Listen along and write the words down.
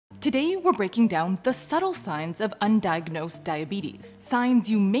Today, we're breaking down the subtle signs of undiagnosed diabetes, signs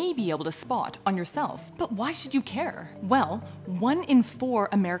you may be able to spot on yourself. But why should you care? Well, 1 in 4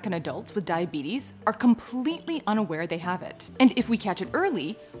 American adults with diabetes are completely unaware they have it. And if we catch it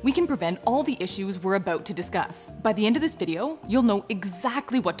early, we can prevent all the issues we're about to discuss. By the end of this video, you'll know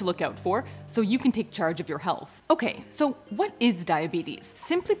exactly what to look out for so you can take charge of your health. Okay, so what is diabetes?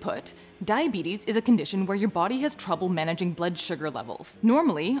 Simply put, diabetes is a condition where your body has trouble managing blood sugar levels.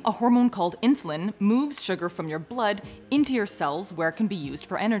 Normally, a hormone called insulin moves sugar from your blood into your cells where it can be used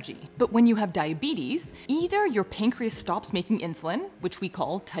for energy. But when you have diabetes, either your pancreas stops making insulin, which we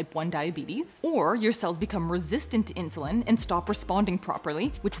call type 1 diabetes, or your cells become resistant to insulin and stop responding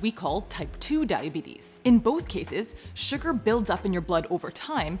properly, which we call type 2 diabetes. In both cases, sugar builds up in your blood over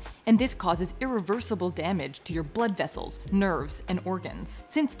time, and this causes irreversible damage to your blood vessels, nerves, and organs.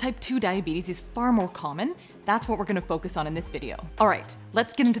 Since type 2 diabetes is far more common, that's what we're going to focus on in this video. Alright,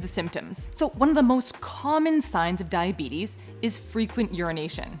 let's get into the symptoms. So one of the most common signs of diabetes is frequent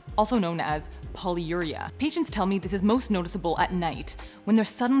urination, also known as polyuria. Patients tell me this is most noticeable at night when they're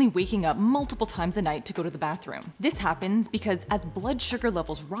suddenly waking up multiple times a night to go to the bathroom. This happens because as blood sugar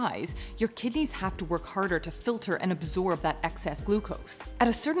levels rise, your kidneys have to work harder to filter and absorb that excess glucose. At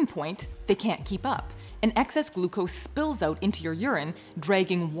a certain point, they can't keep up, and excess glucose spills out into your urine,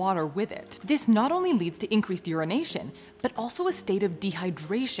 dragging water with it. This not only leads to increased urination, but also a state of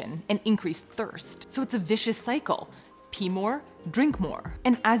dehydration and increased thirst. So it's a vicious cycle. Pee more, drink more.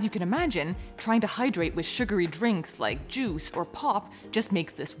 And as you can imagine, trying to hydrate with sugary drinks like juice or pop just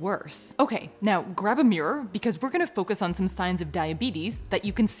makes this worse. Okay, now grab a mirror because we're gonna focus on some signs of diabetes that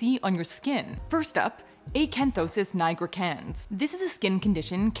you can see on your skin. First up, Acanthosis Nigricans. This is a skin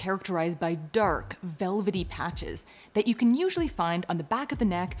condition characterized by dark, velvety patches that you can usually find on the back of the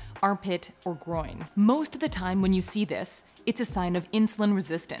neck, armpit, or groin. Most of the time when you see this, it's a sign of insulin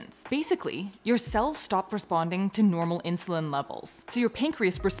resistance. Basically, your cells stop responding to normal insulin levels. So your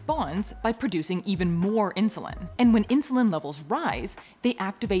pancreas responds by producing even more insulin. And when insulin levels rise, they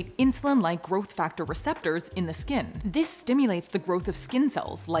activate insulin-like growth factor receptors in the skin. This stimulates the growth of skin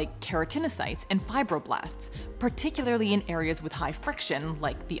cells like keratinocytes and fibroblasts, particularly in areas with high friction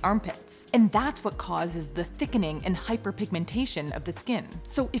like the armpits. And that's what causes the thickening and hyperpigmentation of the skin.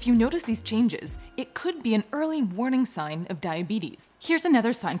 So if you notice these changes, it could be an early warning sign of diabetes. Here's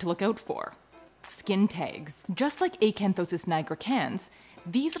another sign to look out for. Skin tags. Just like Acanthosis nigricans,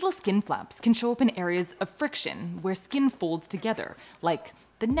 these little skin flaps can show up in areas of friction where skin folds together, like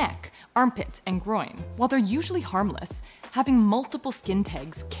the neck, armpits, and groin. While they're usually harmless, having multiple skin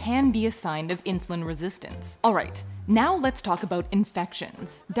tags can be a sign of insulin resistance. Alright, now let's talk about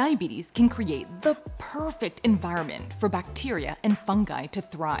infections. Diabetes can create the perfect environment for bacteria and fungi to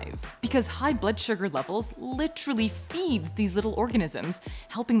thrive, because high blood sugar levels literally feeds these little organisms,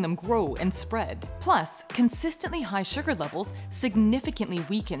 helping them grow and spread. Plus, consistently high sugar levels significantly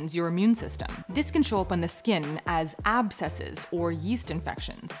weakens your immune system. This can show up on the skin as abscesses or yeast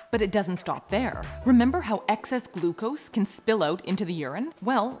infections. But it doesn't stop there. Remember how excess glucose can spill out into the urine?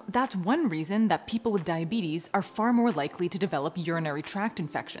 Well, that's one reason that people with diabetes are far more likely to develop urinary tract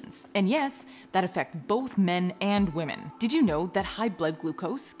infections. And yes, that affects both men and women. Did you know that high blood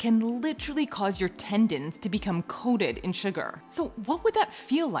glucose can literally cause your tendons to become coated in sugar? So what would that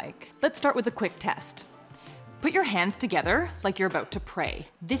feel like? Let's start with a quick test. Put your hands together like you're about to pray.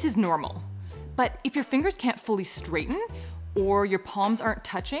 This is normal. But if your fingers can't fully straighten, or your palms aren't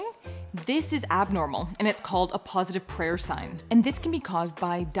touching, this is abnormal, and it's called a positive prayer sign. And this can be caused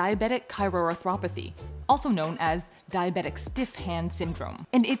by diabetic cheiroarthropathy, also known as diabetic stiff hand syndrome.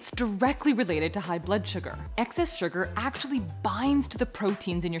 And it's directly related to high blood sugar. Excess sugar actually binds to the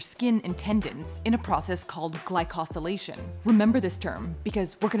proteins in your skin and tendons in a process called glycosylation. Remember this term,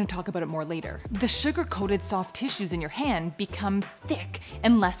 because we're going to talk about it more later. The sugar-coated soft tissues in your hand become thick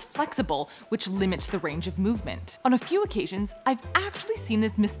and less flexible, which limits the range of movement. On a few occasions, I've actually seen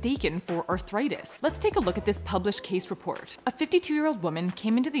this mistaken for arthritis. Let's take a look at this published case report. A 52-year-old woman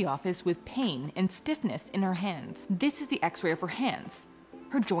came into the office with pain and stiffness in her hands. This is the x-ray of her hands.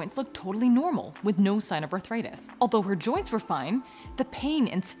 Her joints looked totally normal, with no sign of arthritis. Although her joints were fine, the pain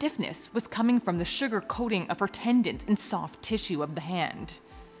and stiffness was coming from the sugar coating of her tendons and soft tissue of the hand.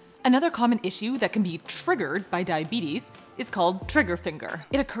 Another common issue that can be triggered by diabetes is called trigger finger.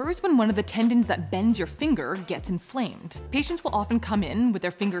 It occurs when one of the tendons that bends your finger gets inflamed. Patients will often come in with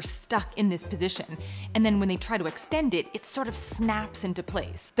their finger stuck in this position, and then when they try to extend it, it sort of snaps into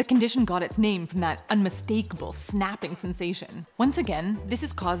place. The condition got its name from that unmistakable snapping sensation. Once again, this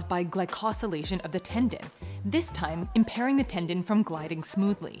is caused by glycosylation of the tendon, this time impairing the tendon from gliding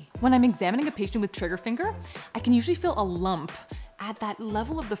smoothly. When I'm examining a patient with trigger finger, I can usually feel a lump at that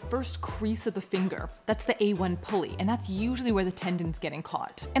level of the first crease of the finger. That's the A1 pulley, and that's usually where the tendon's getting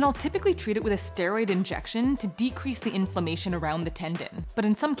caught. And I'll typically treat it with a steroid injection to decrease the inflammation around the tendon. But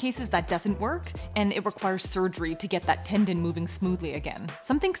in some cases that doesn't work, and it requires surgery to get that tendon moving smoothly again.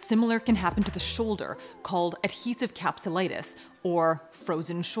 Something similar can happen to the shoulder, called adhesive capsulitis, or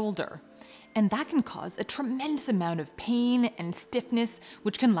frozen shoulder. And that can cause a tremendous amount of pain and stiffness,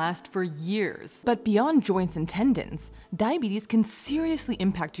 which can last for years. But beyond joints and tendons, diabetes can seriously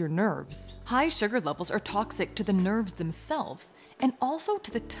impact your nerves. High sugar levels are toxic to the nerves themselves, and also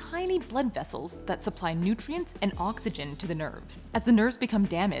to the tiny blood vessels that supply nutrients and oxygen to the nerves. As the nerves become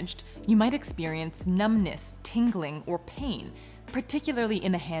damaged, you might experience numbness, tingling, or pain, particularly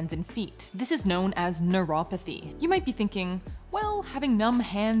in the hands and feet. This is known as neuropathy. You might be thinking, well, having numb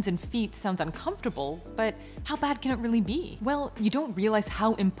hands and feet sounds uncomfortable, but how bad can it really be? Well, you don't realize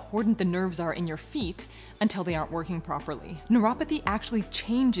how important the nerves are in your feet until they aren't working properly. Neuropathy actually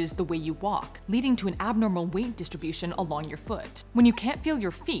changes the way you walk, leading to an abnormal weight distribution along your foot. When you can't feel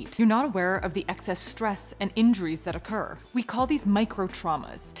your feet, you're not aware of the excess stress and injuries that occur. We call these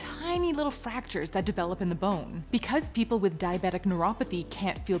microtraumas, tiny little fractures that develop in the bone. Because people with diabetic neuropathy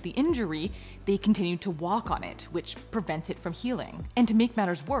can't feel the injury, they continue to walk on it, which prevents it from healing. And to make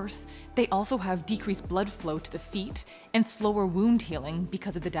matters worse, they also have decreased blood flow to the feet and slower wound healing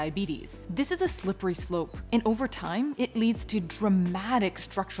because of the diabetes. This is a slippery slope, and over time, it leads to dramatic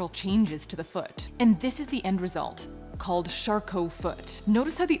structural changes to the foot. And this is the end result, called Charcot Foot.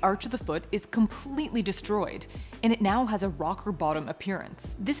 Notice how the arch of the foot is completely destroyed, and it now has a rocker bottom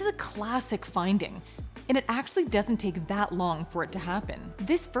appearance. This is a classic finding, and it actually doesn't take that long for it to happen.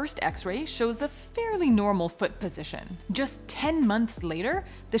 This first x-ray shows a fairly normal foot position. Just 10 months later,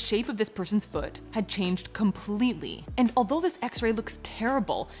 the shape of this person's foot had changed completely. And although this x-ray looks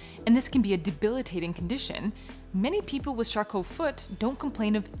terrible, and this can be a debilitating condition, many people with Charcot Foot don't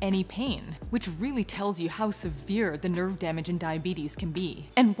complain of any pain, which really tells you how severe the nerve damage in diabetes can be.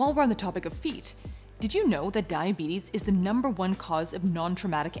 And while we're on the topic of feet, did you know that diabetes is the #1 cause of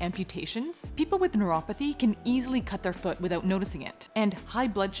non-traumatic amputations? People with neuropathy can easily cut their foot without noticing it. And high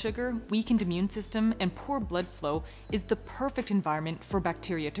blood sugar, weakened immune system, and poor blood flow is the perfect environment for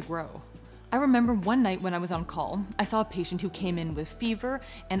bacteria to grow. I remember one night when I was on call, I saw a patient who came in with fever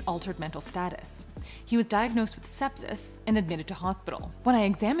and altered mental status. He was diagnosed with sepsis and admitted to hospital. When I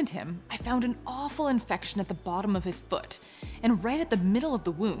examined him, I found an awful infection at the bottom of his foot, and right at the middle of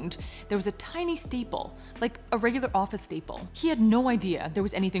the wound, there was a tiny staple, like a regular office staple. He had no idea there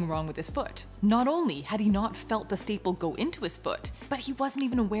was anything wrong with his foot. Not only had he not felt the staple go into his foot, but he wasn't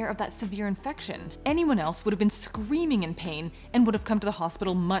even aware of that severe infection. Anyone else would have been screaming in pain and would have come to the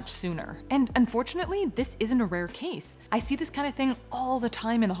hospital much sooner. And unfortunately, this isn't a rare case. I see this kind of thing all the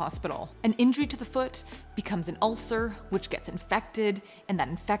time in the hospital. An injury to the foot becomes an ulcer, which gets infected, and that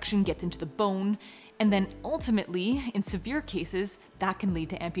infection gets into the bone, and then ultimately, in severe cases, that can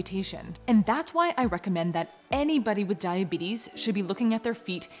lead to amputation. And that's why I recommend that anybody with diabetes should be looking at their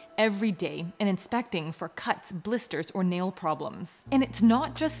feet every day and inspecting for cuts, blisters, or nail problems. And it's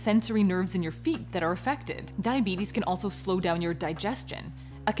not just sensory nerves in your feet that are affected. Diabetes can also slow down your digestion,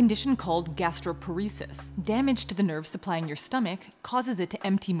 a condition called gastroparesis. Damage to the nerve supplying your stomach causes it to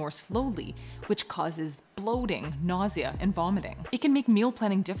empty more slowly, which causes bloating, nausea, and vomiting. It can make meal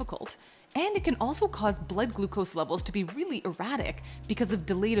planning difficult, and it can also cause blood glucose levels to be really erratic because of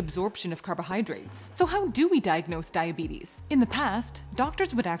delayed absorption of carbohydrates. So how do we diagnose diabetes? In the past,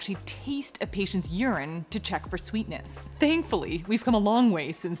 doctors would actually taste a patient's urine to check for sweetness. Thankfully, we've come a long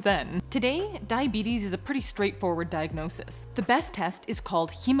way since then. Today, diabetes is a pretty straightforward diagnosis. The best test is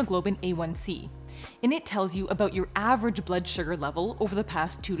called hemoglobin A1C, and it tells you about your average blood sugar level over the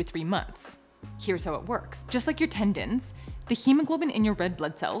past 2 to 3 months. Here's how it works. Just like your tendons, the hemoglobin in your red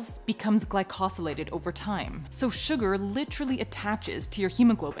blood cells becomes glycosylated over time. So sugar literally attaches to your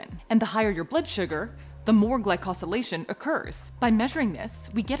hemoglobin, and the higher your blood sugar, the more glycosylation occurs. By measuring this,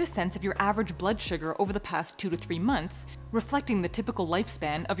 we get a sense of your average blood sugar over the past 2 to 3 months, reflecting the typical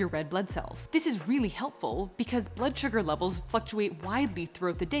lifespan of your red blood cells. This is really helpful because blood sugar levels fluctuate widely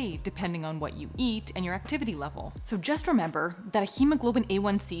throughout the day depending on what you eat and your activity level. So just remember that a hemoglobin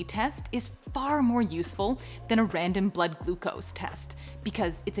A1C test is far more useful than a random blood glucose test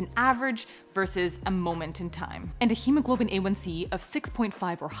because it's an average versus a moment in time. And a hemoglobin A1C of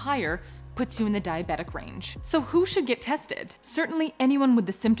 6.5 or higher puts you in the diabetic range. So who should get tested? Certainly anyone with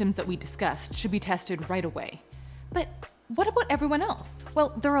the symptoms that we discussed should be tested right away. But what about everyone else?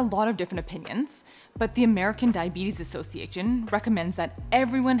 Well, there are a lot of different opinions, but the American Diabetes Association recommends that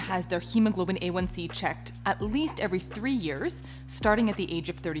everyone has their hemoglobin A1C checked at least every 3 years, starting at the age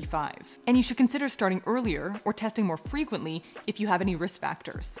of 35. And you should consider starting earlier or testing more frequently if you have any risk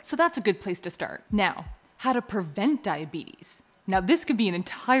factors. So that's a good place to start. Now, how to prevent diabetes. Now this could be an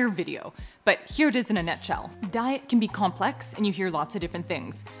entire video, but here it is in a nutshell. Diet can be complex and you hear lots of different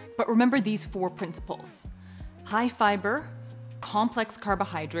things, but remember these 4 principles. High fiber, complex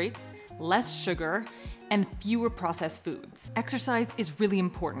carbohydrates, less sugar, and fewer processed foods. Exercise is really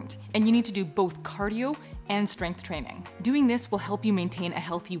important, and you need to do both cardio and strength training. Doing this will help you maintain a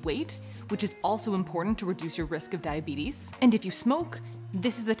healthy weight, which is also important to reduce your risk of diabetes. And if you smoke,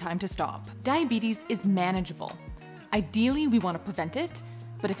 this is the time to stop. Diabetes is manageable. Ideally, we want to prevent it,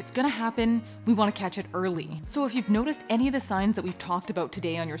 but if it's gonna happen, we want to catch it early. So if you've noticed any of the signs that we've talked about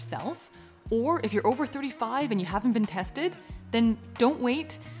today on yourself, or if you're over 35 and you haven't been tested, then don't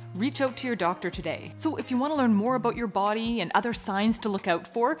wait, reach out to your doctor today. So if you want to learn more about your body and other signs to look out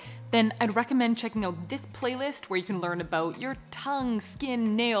for, then I'd recommend checking out this playlist where you can learn about your tongue,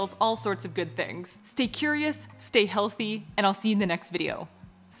 skin, nails, all sorts of good things. Stay curious, stay healthy, and I'll see you in the next video.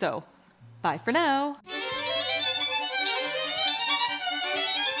 So, bye for now.